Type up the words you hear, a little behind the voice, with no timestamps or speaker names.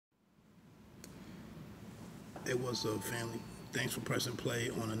Hey, what's up, family? Thanks for pressing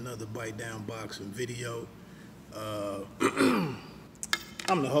play on another Bite Down Boxing video. Uh,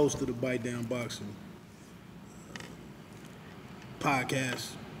 I'm the host of the Bite Down Boxing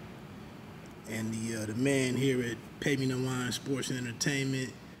podcast, and the man here at Pay Me No Mind Sports and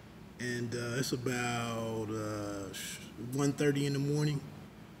Entertainment. And it's about 1:30 in the morning,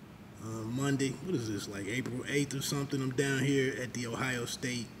 Monday. What is this, like April 8th or something? I'm down here at the Ohio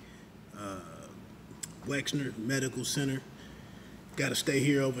State Wexner Medical Center. Got to stay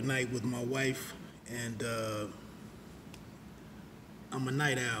here overnight with my wife, and I'm a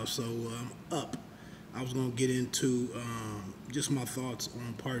night owl, so I'm up. I was gonna get into just my thoughts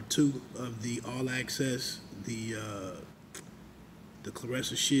on part two of the All Access, the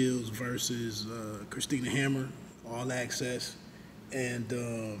Claressa Shields versus Christina Hammer All Access, and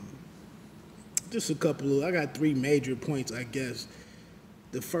just a couple of. I got three major points, I guess.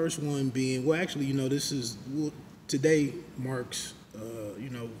 The first one being, well, actually, this is today marks,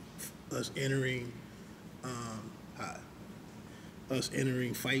 us entering, hi, us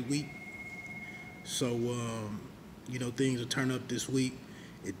entering fight week. So, things will turn up this week.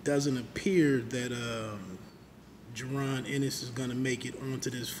 It doesn't appear that Jaron Ennis is gonna make it onto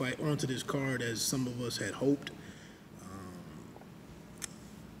this card as some of us had hoped.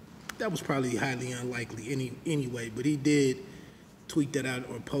 That was probably highly unlikely anyway, but he did tweet that out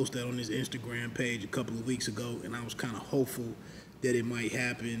or post that on his Instagram page a couple of weeks ago, and I was kind of hopeful that it might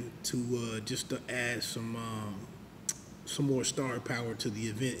happen to just to add some more star power to the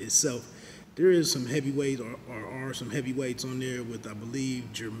event itself. There is some heavyweights, or are some heavyweights on there with, I believe,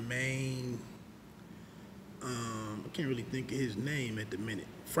 Jermaine. I can't really think of his name at the minute.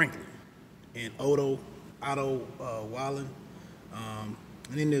 Franklin and Otto Wallen. And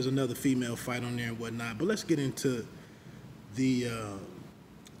then there's another female fight on there and whatnot. But let's get into the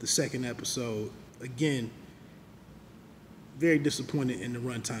second episode. Again, very disappointed in the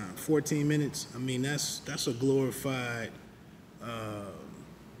runtime. 14 minutes. I mean, that's a glorified.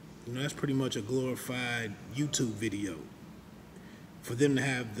 That's pretty much a glorified YouTube video. For them to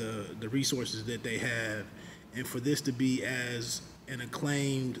have the resources that they have, and for this to be as an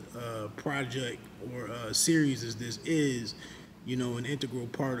acclaimed project or series as this is, an integral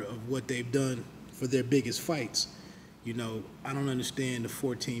part of what they've done for their biggest fights. I don't understand the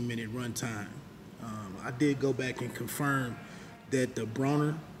 14-minute runtime. I did go back and confirm that the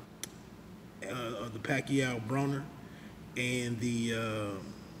Broner, the Pacquiao-Broner, and the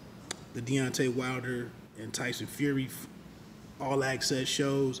Deontay Wilder and Tyson Fury All Access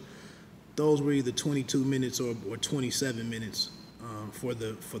shows, those were either 22 minutes or 27 minutes for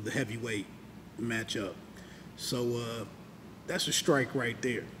the heavyweight matchup. So that's a strike right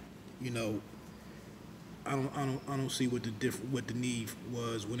there. I don't see what the need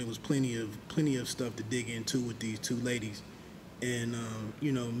was when it was plenty of stuff to dig into with these two ladies, and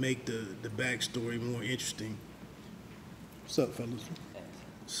make the backstory more interesting. What's up, fellas?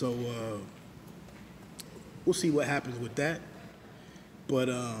 So we'll see what happens with that, but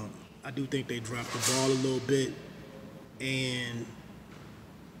I do think they dropped the ball a little bit, and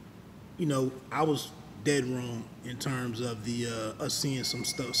I was dead wrong in terms of the us seeing some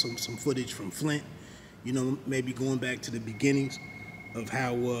stuff, some footage from Flint. Maybe going back to the beginnings of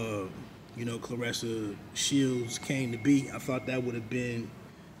how, Claressa Shields came to be. I thought that would have been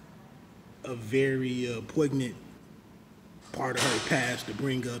a very poignant part of her past to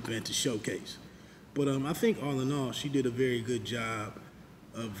bring up and to showcase. But I think all in all, she did a very good job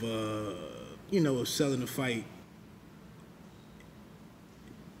of, of selling the fight,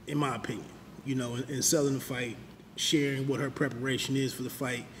 in my opinion, and selling the fight, sharing what her preparation is for the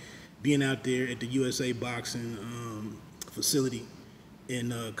fight, being out there at the USA Boxing facility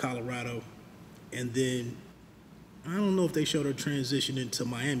in Colorado. And then, I don't know if they showed her transition into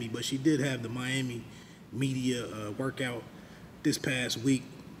Miami, but she did have the Miami media workout this past week.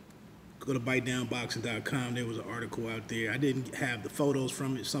 Go to bitedownboxing.com. There was an article out there. I didn't have the photos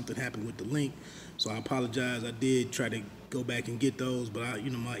from it. Something happened with the link, so I apologize. I did try to go back and get those, but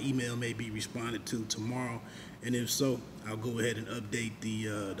my email may be responded to tomorrow, and if so, I'll go ahead and update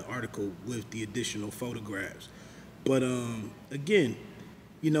the article with the additional photographs. But again,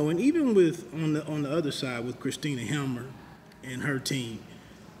 and even with on the other side with Christina Hammer and her team,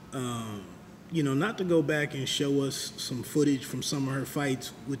 not to go back and show us some footage from some of her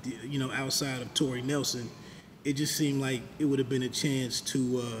fights with the, outside of Tori Nelson, it just seemed like it would have been a chance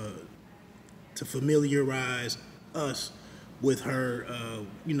to familiarize us with her,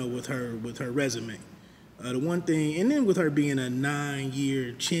 with her resume. The one thing, and then with her being a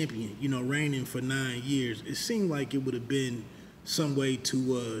 9-year champion, reigning for 9 years, it seemed like it would have been some way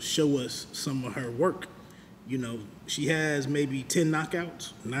to show us some of her work, You know, she has maybe 10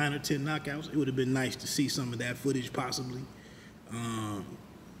 knockouts, 9 or 10 knockouts. It would have been nice to see some of that footage possibly.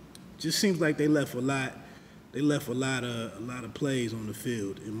 Just seems like they left a lot. They left a lot of plays on the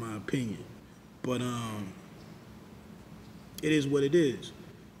field, in my opinion. But it is what it is.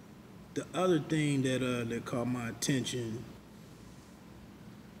 The other thing that caught my attention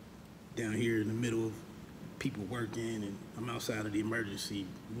down here in the middle of people working, and I'm outside of the emergency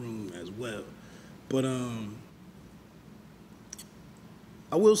room as well. But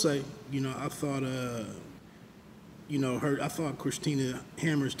I will say, you know, I thought I thought Christina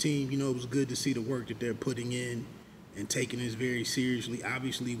Hammer's team, you know, it was good to see the work that they're putting in and taking this very seriously.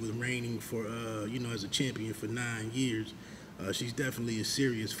 Obviously, with reigning for, you know, as a champion for 9 years, she's definitely a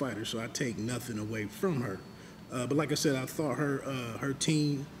serious fighter, so I take nothing away from her. But like I said, I thought her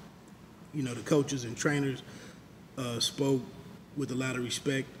team, you know, the coaches and trainers spoke with a lot of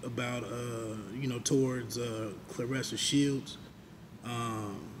respect about, you know, towards Claressa Shields. I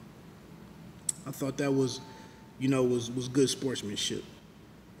thought that was, you know, was good sportsmanship.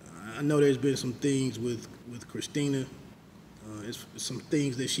 I know there's been some things with Christina, some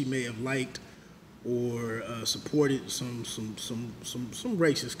things that she may have liked or supported, some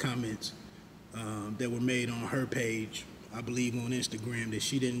racist comments that were made on her page, I believe on Instagram, that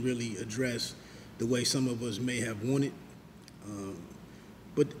she didn't really address the way some of us may have wanted.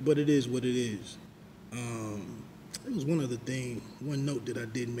 But it is what it is. There was one other thing, one note that I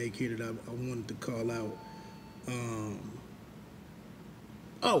did make here that I wanted to call out.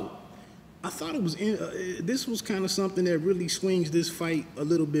 I thought it was this was kind of something that really swings this fight a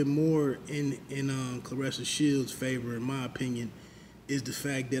little bit more in Claressa Shields' favor, in my opinion, is the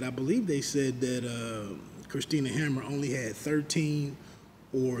fact that I believe they said that Christina Hammer only had 13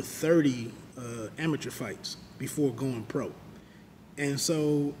 or 30 amateur fights before going pro. And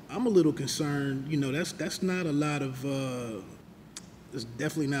so I'm a little concerned, you know, that's not a lot of, there's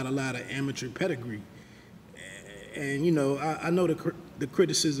definitely not a lot of amateur pedigree. And, you know, I know the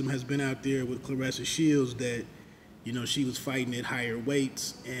criticism has been out there with Claressa Shields that, you know, she was fighting at higher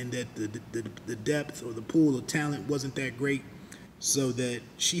weights and that the depth or the pool of talent wasn't that great, so that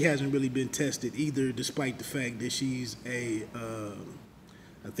she hasn't really been tested either, despite the fact that she's I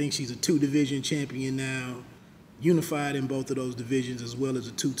think she's a 2-division champion now, unified in both of those divisions, as well as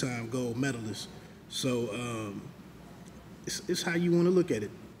a 2-time gold medalist. So it's how you want to look at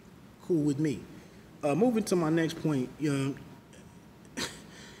it. Cool with me. Moving to my next point, you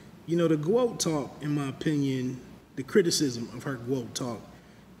know, the GWOAT talk, in my opinion, the criticism of her GWOAT talk,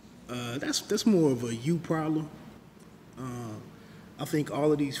 that's more of a you problem. I think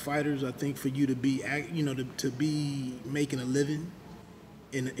all of these fighters, I think for you to be, you know, to be making a living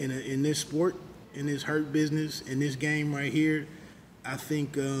in this sport, in this hurt business, in this game right here, I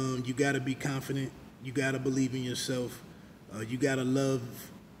think you got to be confident. You got to believe in yourself. You got to love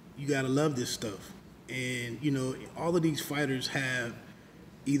this stuff. And, you know, all of these fighters have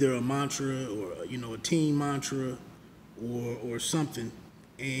either a mantra or, you know, a team mantra or something.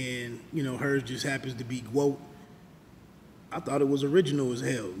 And, you know, hers just happens to be GWOAT. I thought it was original as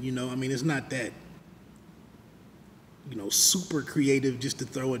hell. You know, I mean, it's not that, you know, super creative just to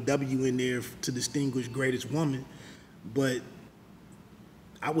throw a W in there to distinguish greatest woman. But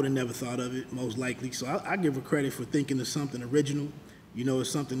I would have never thought of it, most likely. So I give her credit for thinking of something original. You know, it's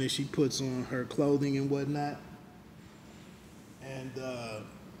something that she puts on her clothing and whatnot. And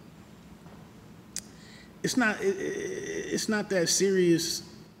it's not that serious.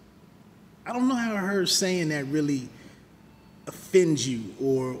 I don't know how her saying that really offends you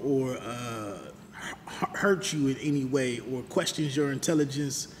or hurts you in any way or questions your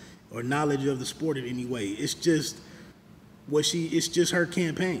intelligence or knowledge of the sport in any way. It's just it's just her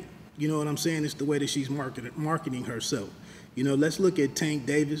campaign. You know what I'm saying? It's the way that she's marketing herself. You know, let's look at Tank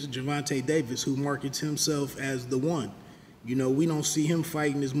Davis, Gervonta Davis, who markets himself as the one. You know, we don't see him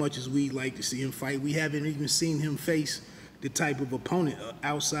fighting as much as we'd like to see him fight. We haven't even seen him face the type of opponent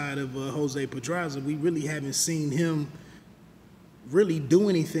outside of Jose Pedraza. We really haven't seen him really do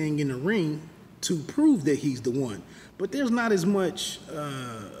anything in the ring to prove that he's the one. But there's not as much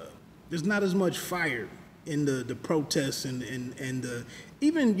fire in the protests and the,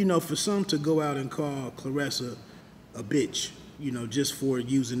 even, you know, for some to go out and call Claressa a bitch, you know, just for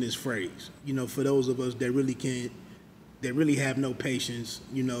using this phrase. You know, for those of us that really have no patience,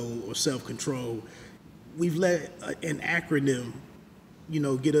 you know, or self-control, we've let an acronym, you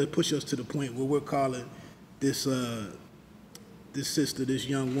know, push us to the point where we're calling this sister, this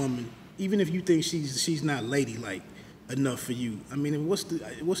young woman, even if you think she's not ladylike enough for you. I mean, what's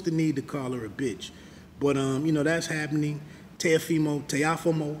the need to call her a bitch? But you know, that's happening.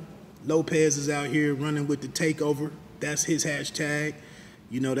 Teofimo, Lopez is out here running with the takeover. That's his hashtag.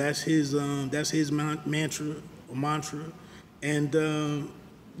 You know, that's his mantra, and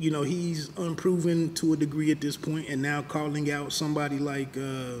you know, he's unproven to a degree at this point, and now calling out somebody like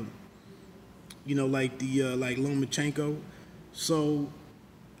you know, like Lomachenko. So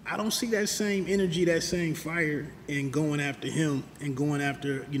I don't see that same energy, that same fire in going after him and going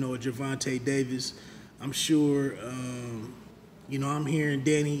after, you know, a Gervonta Davis. I'm sure, you know, I'm hearing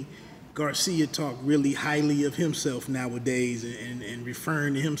Danny Garcia talk really highly of himself nowadays and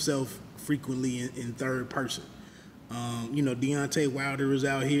referring to himself frequently in third person. You know, Deontay Wilder is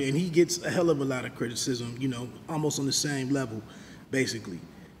out here, and he gets a hell of a lot of criticism, you know, almost on the same level, basically,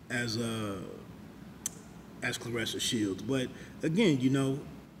 as Claressa Shields. But again, you know,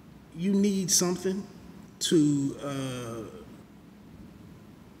 you need something to,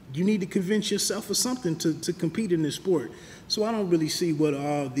 you need to convince yourself of something to compete in this sport. So I don't really see what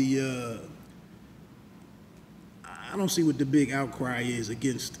all the, I don't see what the big outcry is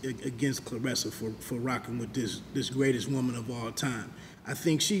against Claressa for rocking with this greatest woman of all time. I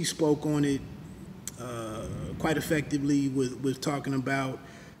think she spoke on it quite effectively with talking about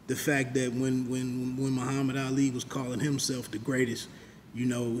the fact that when Muhammad Ali was calling himself the greatest, you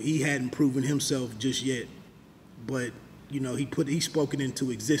know, he hadn't proven himself just yet, but you know, he spoke it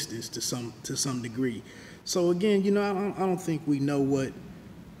into existence to some degree. So again, you know, I don't think we know what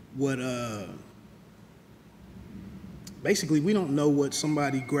basically we don't know what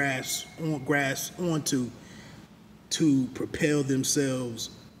somebody grasps onto to propel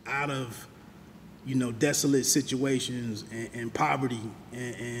themselves out of, you know, desolate situations and poverty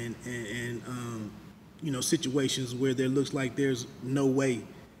and you know, situations where there looks like there's no way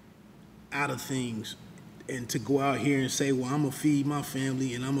out of things, and to go out here and say, well, I'm gonna feed my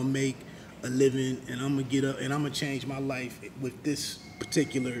family and I'm gonna make a living and I'm gonna get up and I'm gonna change my life with this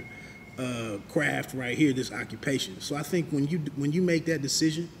particular craft right here, this occupation. So I think when you make that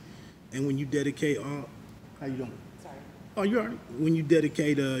decision and when you dedicate all, how you doing? Sorry. Oh, you're all right. When you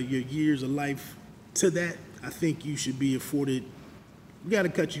dedicate your years of life to that, I think you should be afforded. We got to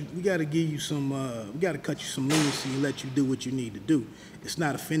cut you some leniency and let you do what you need to do. It's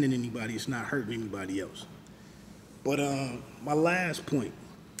not offending anybody. It's not hurting anybody else. But my last point,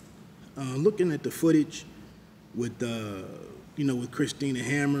 looking at the footage with you know, with Christina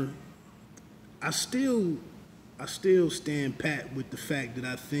Hammer, I still stand pat with the fact that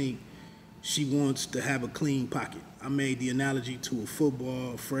I think she wants to have a clean pocket. I made the analogy to a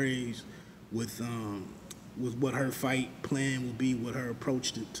football phrase with what her fight plan will be, what her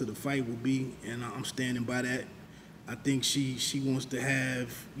approach to the fight will be, and I'm standing by that. I think she wants to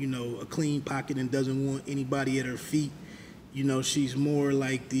have, you know, a clean pocket and doesn't want anybody at her feet. You know, she's more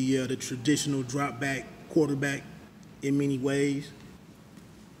like the traditional drop back quarterback in many ways.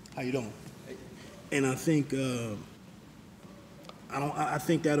 How you doing? And I think I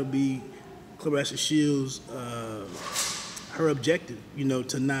think that'll be Claressa Shields' her objective, you know,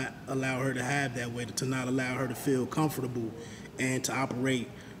 to not allow her to have that way, to not allow her to feel comfortable and to operate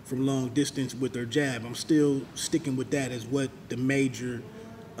from long distance with her jab. I'm still sticking with that as what the major,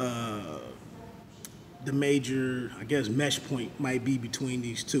 I guess, mesh point might be between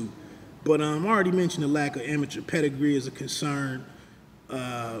these two. But I already mentioned the lack of amateur pedigree as a concern.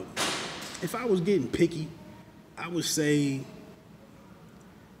 If I was getting picky, I would say,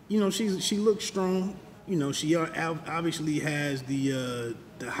 you know, she looks strong. You know, she obviously has the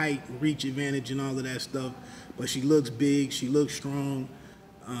height, reach advantage, and all of that stuff. But she looks big. She looks strong.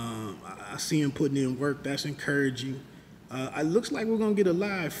 I see him putting in work. That's encouraging. It looks like we're gonna get a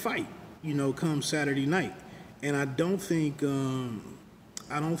live fight, you know, come Saturday night. And I don't think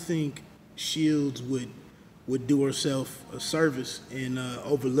Shields would do herself a service in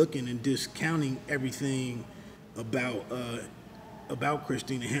overlooking and discounting everything about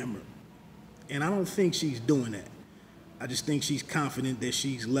Christina Hammer. And I don't think she's doing that. I just think she's confident that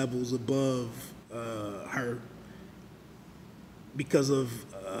she's levels above her because of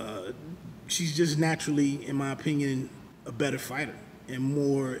she's just naturally, in my opinion, a better fighter and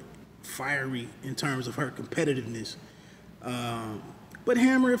more fiery in terms of her competitiveness. But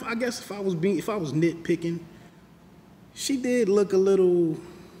Hammer, if I was nitpicking, she did look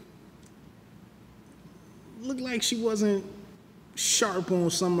like she wasn't sharp on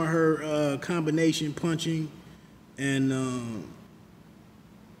some of her combination punching and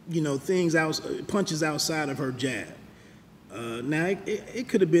you know, punches outside of her jab. Now it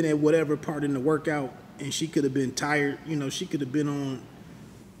could have been at whatever part in the workout, and she could have been tired. You know, she could have been on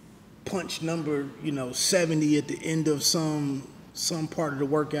punch number, you know, 70 at the end of some part of the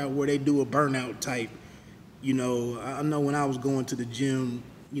workout where they do a burnout type. You know, I know when I was going to the gym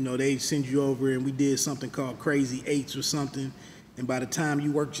You know, they send you over and we did something called crazy eights or something. And by the time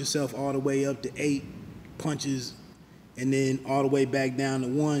you worked yourself all the way up to 8 punches and then all the way back down to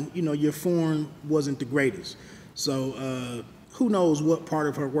 1, you know, your form wasn't the greatest. So who knows what part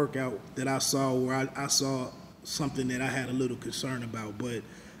of her workout that I saw where I saw something that I had a little concern about. But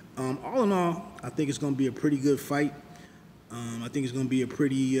all in all, I think it's going to be a pretty good fight. I think it's going to be a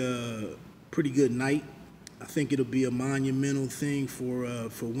pretty good night. I think it'll be a monumental thing for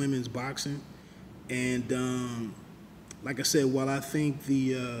women's boxing. And like I said, while I think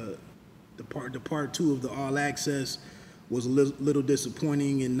the part 2 of the All Access was a little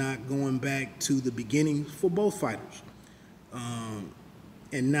disappointing in not going back to the beginning for both fighters,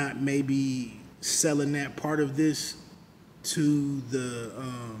 and not maybe selling that part of this to the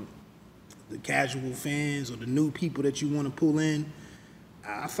casual fans or the new people that you want to pull in.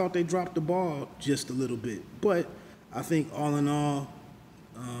 I thought they dropped the ball just a little bit. But I think all in all,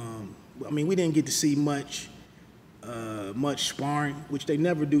 I mean, we didn't get to see much sparring, which they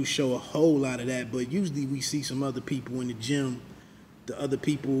never do show a whole lot of that, but usually we see some other people in the gym, the other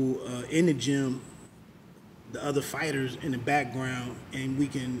people in the gym, the other fighters in the background, and we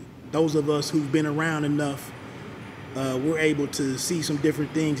can, those of us who've been around enough, we're able to see some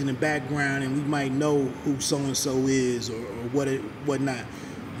different things in the background, and we might know who so-and-so is or whatnot.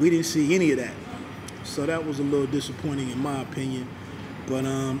 We didn't see any of that. So that was a little disappointing in my opinion. But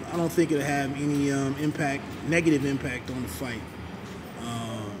I don't think it'll have any negative impact on the fight.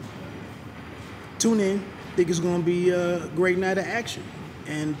 Tune in. I think it's going to be a great night of action.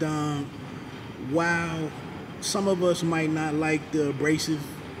 And while some of us might not like the abrasive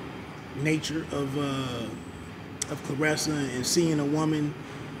nature of Claressa and seeing a woman,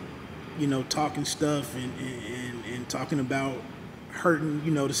 you know, talking stuff and talking about hurting,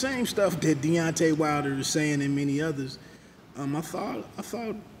 you know, the same stuff that Deontay Wilder is saying and many others, I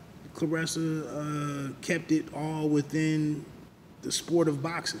thought Claressa kept it all within the sport of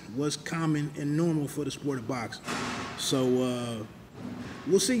boxing, what's common and normal for the sport of boxing. So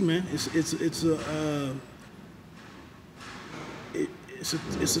we'll see, man. It's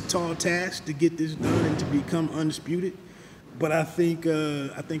a tall task to get this done and to become undisputed, but I think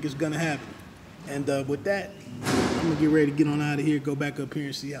it's gonna happen. And with that, I'm gonna get ready to get on out of here, go back up here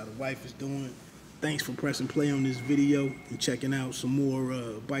and see how the wife is doing. Thanks for pressing play on this video and checking out some more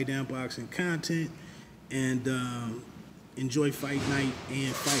Bite Down Boxing content. And enjoy fight night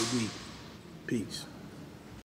and fight week. Peace.